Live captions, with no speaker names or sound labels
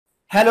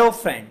Hello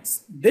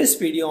friends, this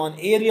video on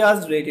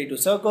areas related to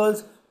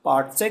circles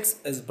part 6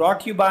 is brought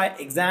to you by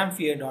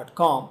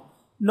examfear.com.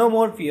 No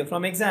more fear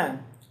from exam.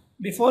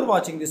 Before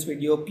watching this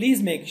video,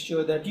 please make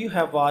sure that you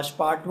have watched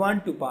part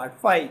 1 to part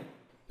 5.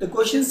 The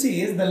question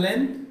says the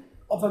length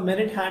of a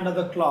minute hand of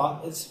the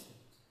clock is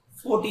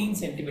 14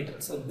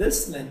 centimeters. So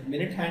this length,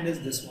 minute hand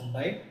is this one,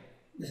 right?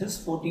 This is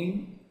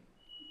 14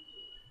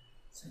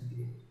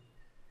 centimeters.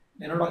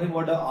 We are not talking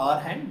about the hour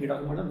hand, we are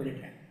talking about the minute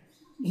hand.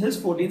 This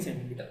is 14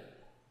 centimeters.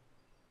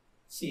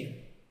 See here.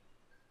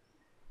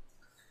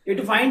 You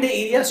have to find the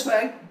area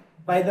square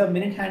by the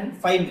minute hand in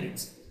 5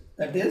 minutes.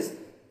 That is,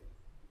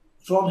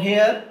 from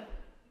here,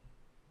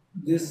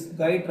 this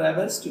guy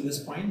travels to this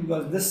point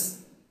because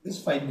this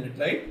is 5 minutes,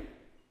 right?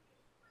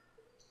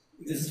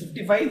 This is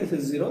 55, this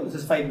is 0, this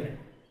is 5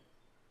 minutes.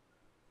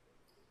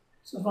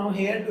 So from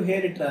here to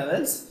here it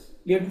travels.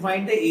 We have to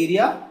find the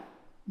area,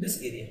 this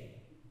area.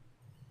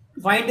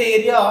 To find the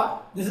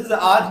area, this is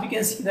the arc we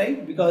can see,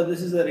 right? Because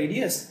this is the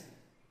radius.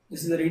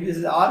 This is the radius, this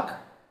is the arc.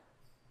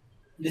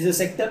 This is a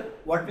sector.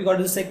 What we got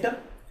is a sector.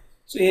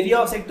 So area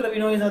of sector we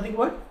know is nothing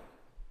but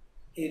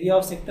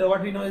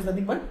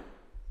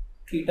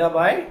theta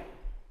by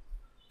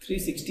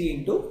 360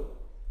 into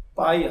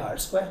pi r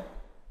square.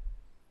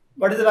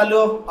 What is the value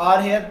of r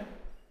here?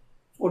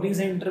 14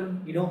 centimeter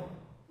we know.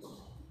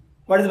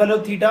 What is the value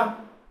of theta?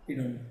 We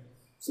don't know.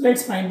 So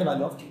let's find the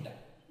value of theta.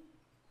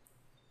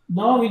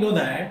 Now we know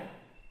that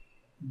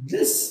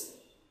this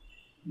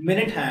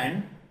minute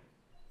hand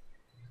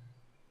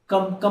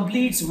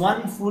completes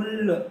one full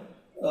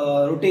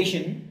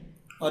rotation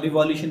or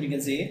revolution, we can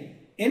say,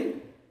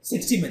 in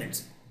 60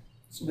 minutes.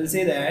 So we'll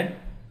say that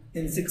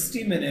in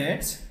 60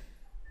 minutes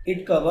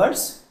it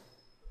covers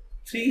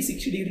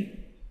 360 degree.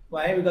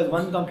 Why? Because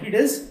one complete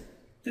is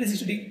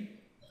 360 degree.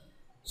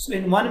 So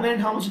in 1 minute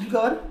how much it will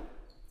cover?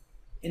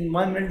 In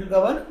 1 minute it will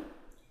cover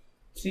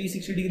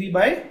 360 degree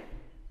by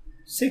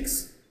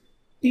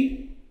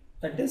 6t,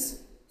 that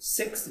is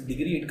 6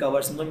 degree it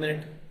covers in 1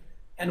 minute.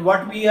 And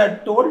what we are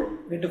told,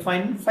 we have to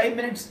find in 5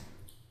 minutes.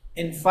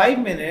 In 5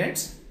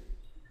 minutes,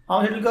 how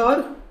much it will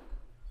cover?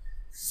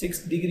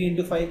 6 degree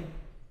into 5,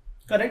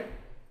 correct?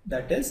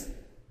 That is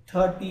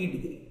 30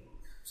 degree.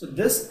 So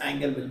this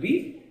angle will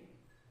be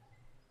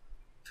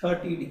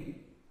 30 degree.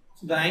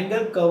 So the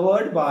angle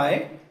covered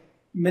by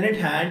minute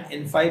hand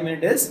in 5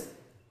 minutes is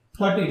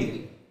 30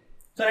 degree,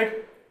 correct?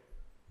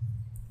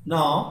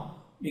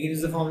 Now we can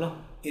use the formula.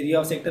 Area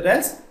of sector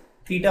as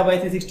theta by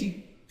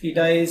 360.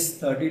 Theta is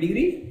 30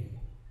 degree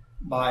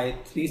by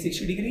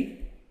 360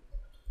 degree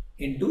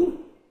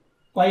into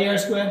pi r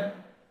square.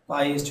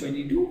 Pi is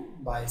 22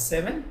 by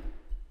 7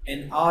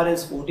 and r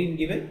is 14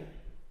 given.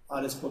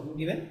 R is 14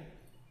 given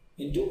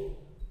into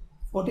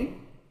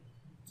 14.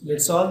 So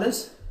let's solve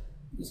this.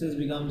 This is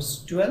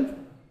becomes 12.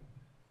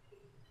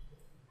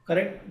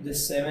 Correct?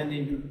 This 7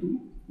 into 2,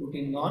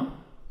 14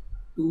 gone.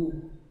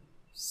 2,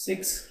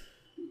 6.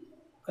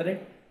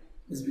 Correct?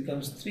 This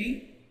becomes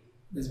 3.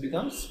 This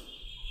becomes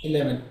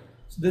 11.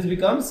 So this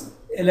becomes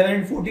 11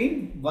 and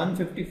 14,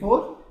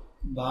 154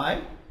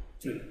 by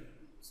 3.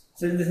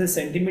 Since this is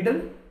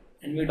centimeter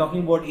and we are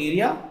talking about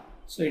area,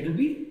 so it will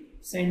be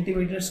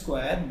centimeter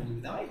square will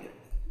be the area.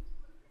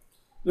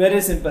 Very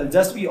simple.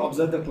 Just we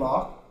observe the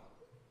clock.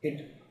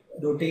 It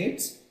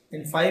rotates.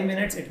 In 5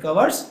 minutes it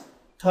covers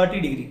 30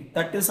 degree.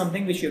 That is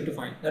something which you have to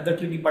find. That's the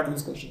tricky part of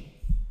this question.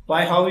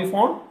 Why? How we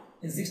found?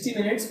 In 60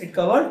 minutes it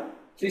covered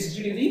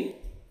 360 degree.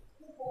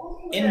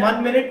 In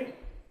 1 minute.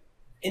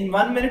 In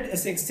 1 minute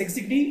is 6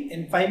 degree,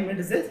 in 5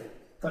 minutes is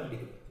 30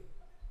 degree.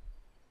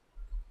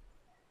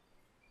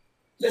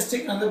 Let's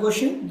take another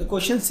question. The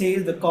question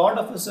says the chord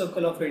of a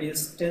circle of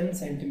radius 10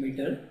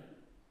 centimeter.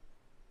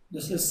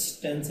 This is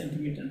 10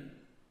 centimeter.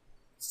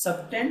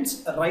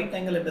 Subtends a right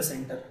angle at the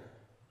center.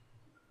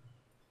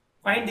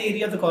 Find the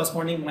area of the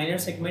corresponding minor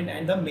segment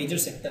and the major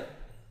sector.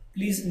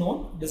 Please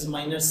note this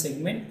minor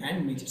segment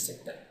and major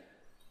sector.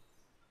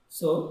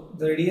 So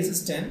the radius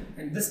is 10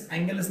 and this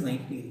angle is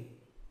 90 degree.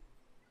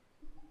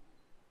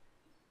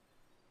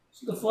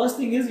 So the first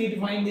thing is we need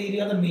to find the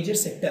area of the major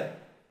sector.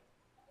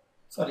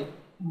 Sorry,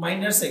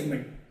 minor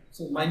segment.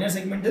 So minor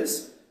segment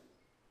is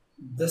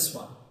this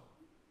one.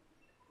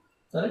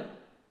 Correct?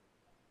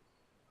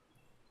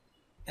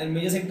 And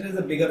major sector is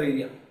the bigger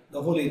area,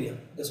 the whole area,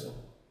 this one.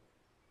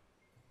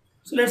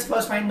 So let's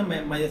first find the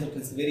major sector.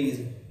 It's very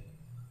easy.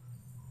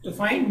 To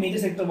find major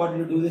sector, what will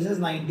you do? This is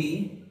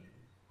 90.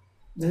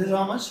 This is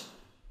how much?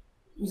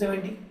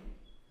 270.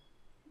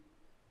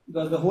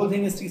 Because the whole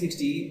thing is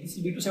 360. This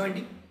will be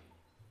 270.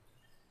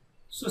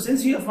 So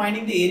since we are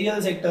finding the area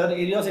of the sector,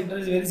 area of sector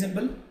is very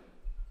simple.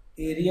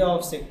 Area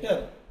of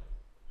sector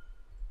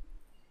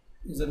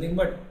is nothing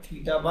but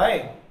theta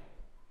by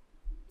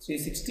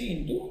 360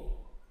 into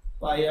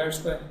pi r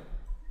square.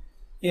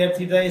 Here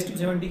theta is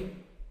 270.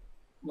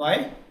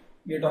 Why?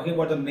 We are talking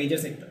about the major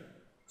sector.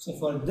 So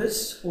for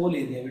this whole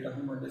area, we are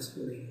talking about this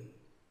whole area.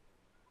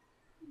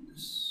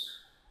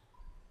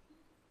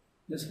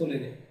 This whole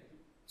area.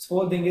 This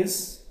whole thing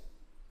is,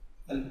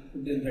 I'll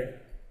put it in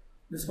red.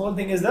 This whole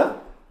thing is the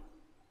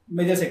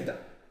major sector.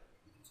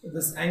 So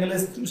this angle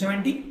is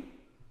 270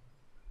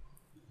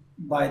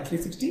 by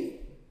 360,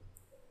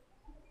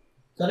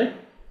 correct,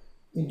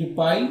 into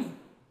pi,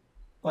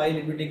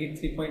 let me take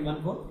it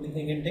 3.14,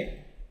 anything you can take,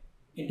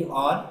 into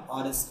r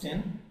is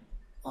 10,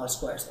 r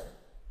square,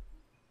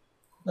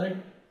 correct.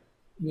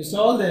 You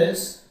solve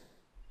this,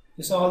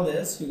 you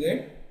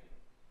get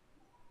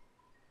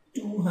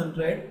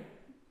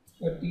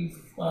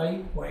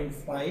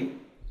 235.5.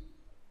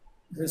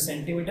 this is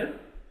centimeter,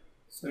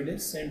 so it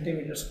is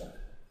centimeter square.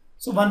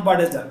 So one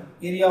part is done.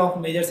 Area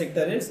of major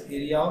sector is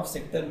area of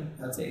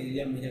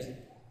major sector.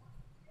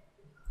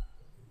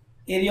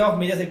 Area of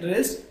major sector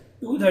is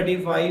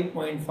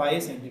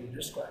 235.5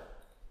 centimeter square.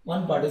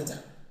 One part is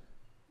done.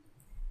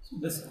 So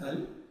this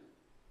I'll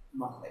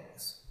mark like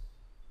this.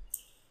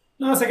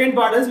 Now second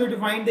part is we have to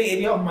find the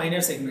area of minor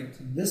segment.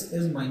 So this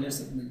is minor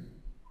segment,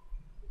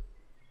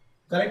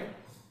 correct.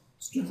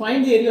 So to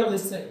find the area of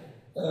this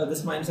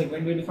minor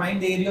segment, we have to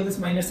find the area of this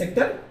minor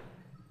sector,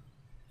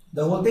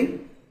 the whole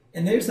thing,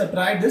 and then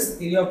subtract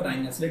this area of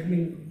triangles. Let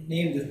me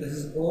name this. This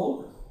is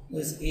O,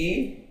 this is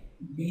A,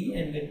 B,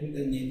 and let me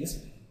then name this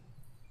B.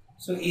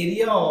 So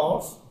area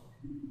of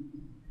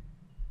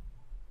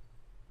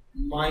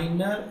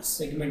minor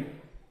segment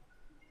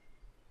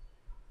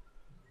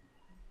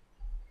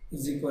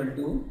is equal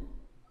to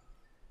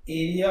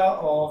area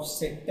of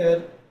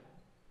sector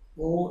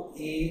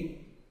OAPB,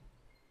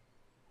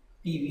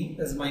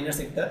 as minor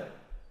sector,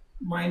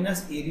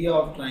 minus area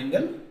of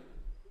triangle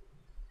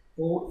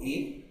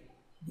OAB,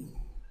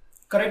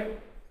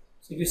 correct.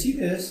 So if you see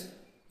this,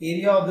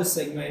 area of this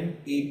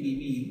segment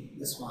APB,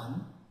 this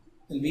one,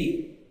 will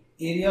be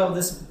area of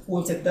this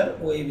whole sector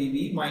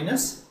OABB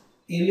minus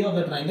area of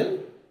the triangle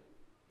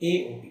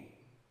AOB,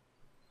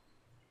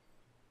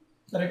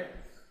 correct.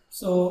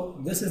 So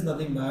this is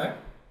nothing but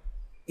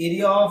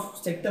area of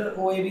sector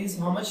OAB is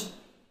how much?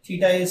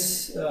 Theta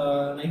is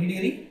 90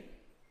 degree.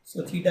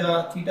 So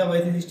theta by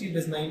 360, it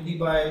is 90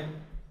 by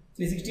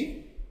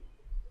 360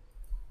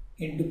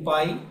 into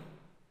pi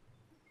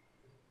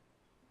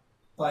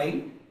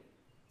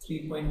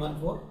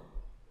 3.14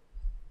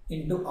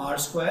 into r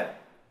square.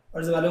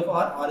 What is the value of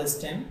r? R is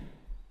 10.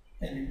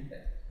 10 into 10.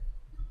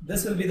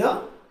 This will be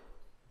the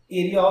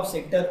area of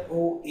sector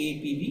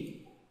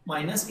OAPB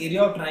minus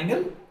area of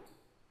triangle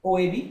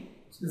OAB.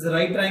 So this is the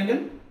right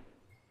triangle.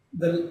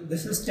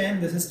 This is 10.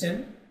 This is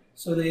 10.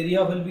 So the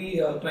area will be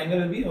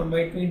triangle will be 1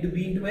 by 2 into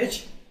B into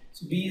H.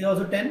 So B is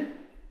also 10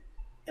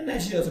 and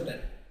H is also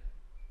 10.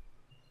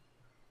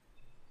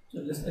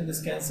 So this and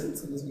this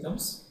cancels. So this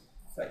becomes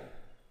 5.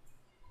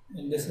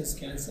 And this is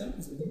cancelled.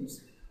 This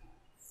becomes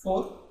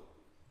 4.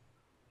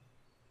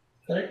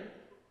 Correct.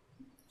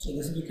 So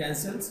this will be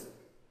cancelled.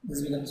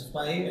 This becomes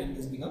 5 and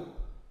this becomes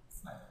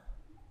 5.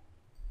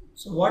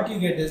 So what you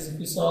get is, if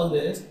you solve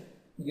this,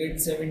 you get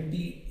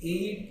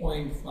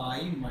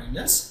 78.5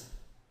 minus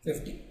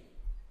 50.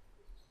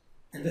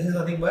 And this is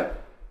nothing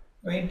but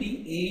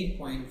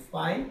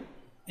 28.5,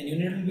 and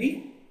unit will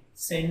be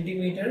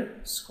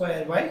centimeter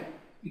square by,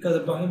 because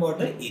I'm talking about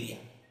the area.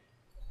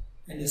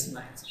 And this is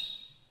my answer.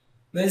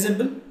 Very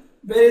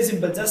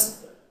simple,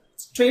 just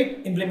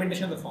straight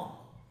implementation of the form.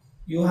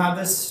 You have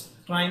this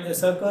triangle,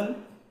 circle,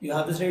 you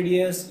have this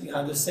radius, you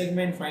have this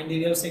segment, find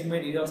area of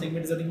segment. Area of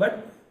segment is nothing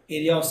but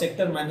area of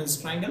sector minus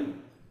triangle.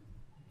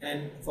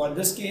 And for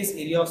this case,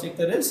 area of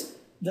sector is,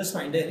 just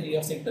find the area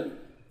of sector,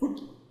 put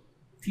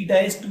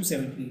theta is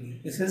 270 degree.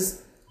 This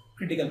is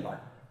critical part.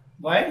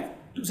 Why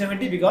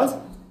 270? Because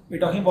we're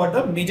talking about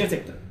the major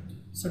sector.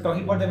 So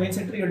talking about the major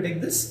sector, you will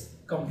take this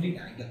complete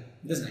angle,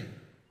 this angle.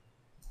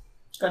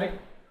 Correct?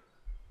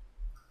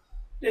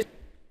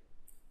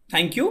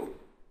 Thank you.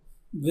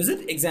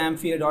 Visit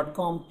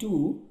examfear.com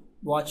to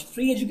watch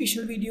free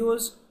educational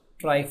videos,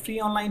 try free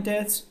online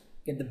tests,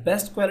 get the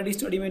best quality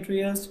study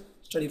materials,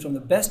 study from the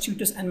best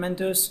tutors and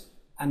mentors,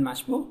 and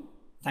much more.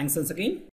 Thanks once again.